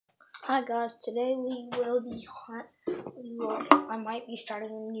Hi guys, today I might be starting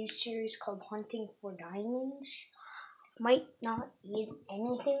a new series called Hunting for Diamonds. Might not eat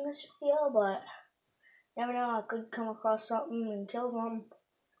anything this video, but never know, I could come across something and kill something.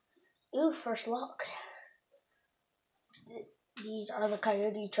 Ooh, first luck. These are the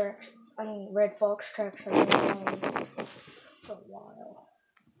coyote tracks, red fox tracks I've been following for a while.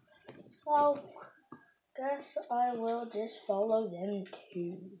 So, guess I will just follow them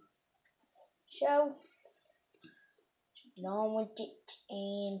too. So, on with it,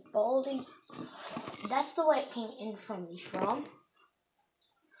 and Baldy. That's the way it came in from me from.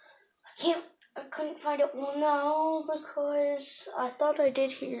 I couldn't find it well now because I thought I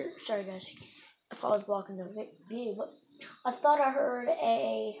did hear. Sorry guys, if I was blocking the video, but I thought I heard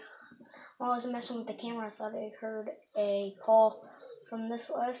while I was messing with the camera, I thought I heard a call from this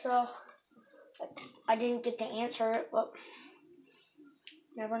way, so I didn't get to answer it, but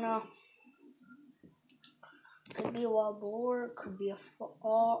never know. Could be a wild boar, could be a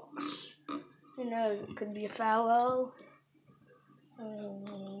fox, who knows, it could be a fallow.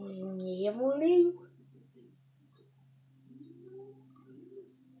 Never knew.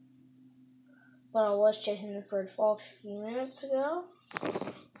 But I was chasing the red fox a few minutes ago.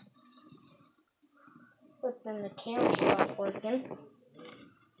 But then the camera stopped working.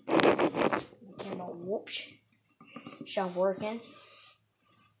 The camera, stopped working.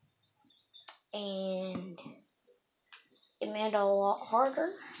 And it made it a lot harder,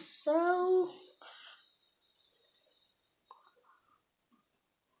 so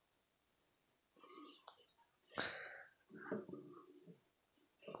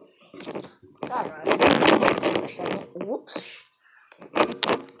alright, for a second. Whoops.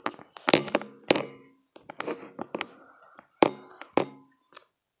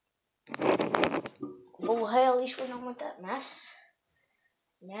 Oh hey, at least we're done with that mess.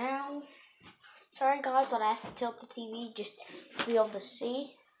 Now, sorry guys, but I have to tilt the TV just to be able to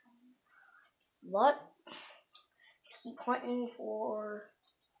see. But keep hunting for.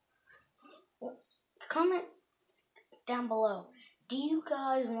 Comment down below. Do you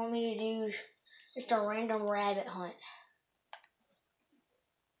guys want me to do just a random rabbit hunt?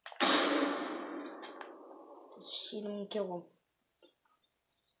 Just shoot them and kill them.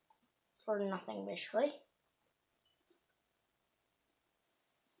 For nothing, basically.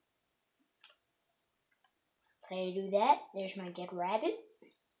 So I do that. There's my dead rabbit.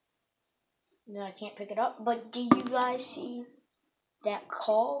 No, I can't pick it up. But do you guys see that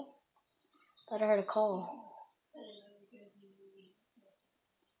call? Thought I heard a call.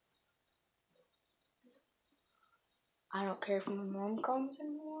 I don't care if my mom comes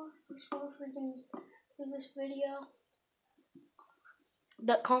anymore. I'm so freaking do this video.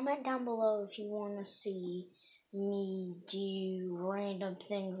 But comment down below if you want to see me do random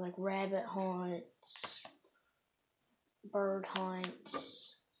things like rabbit hunts, bird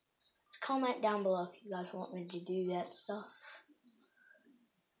hunts. Comment down below if you guys want me to do that stuff.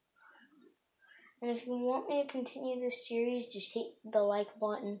 And if you want me to continue this series, just hit the like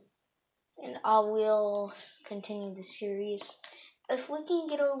button and I will continue the series. If we can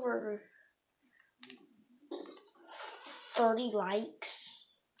get over 30 likes,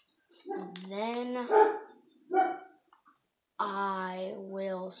 then I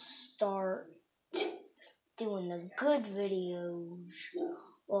will start doing the good videos,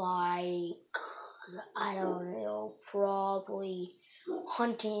 like, I don't know, probably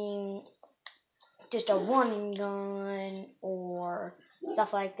hunting just a running gun or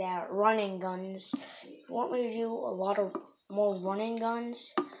stuff like that, running guns. If you want me to do a lot of more running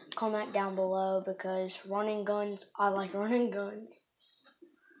guns, comment down below because running guns, I like running guns.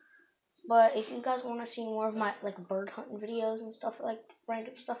 But if you guys want to see more of my bird hunting videos and stuff like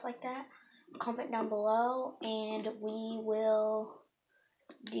random stuff like that, comment down below and we will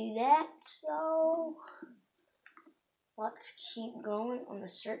do that. So let's keep going on the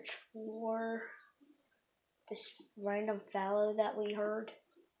search for this random fallow that we heard.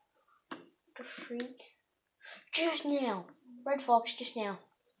 The freak. Just now. Red fox just now.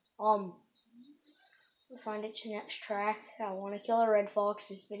 We'll find its next track. I want to kill a red fox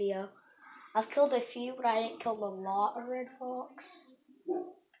this video. I've killed a few, but I didn't kill a lot of red fox.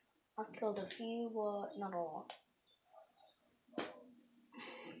 I've killed a few, but not a lot.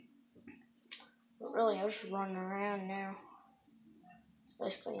 But really, I'm just running around now.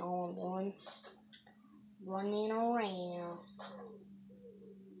 That's basically all I'm doing. Running around.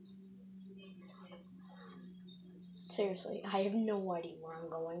 Seriously, I have no idea where I'm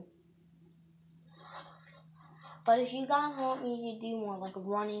going. But if you guys want me to do more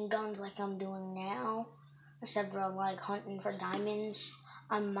running guns like I'm doing now, instead of hunting for diamonds,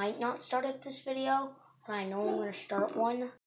 I might not start up this video, but I know I'm going to start one.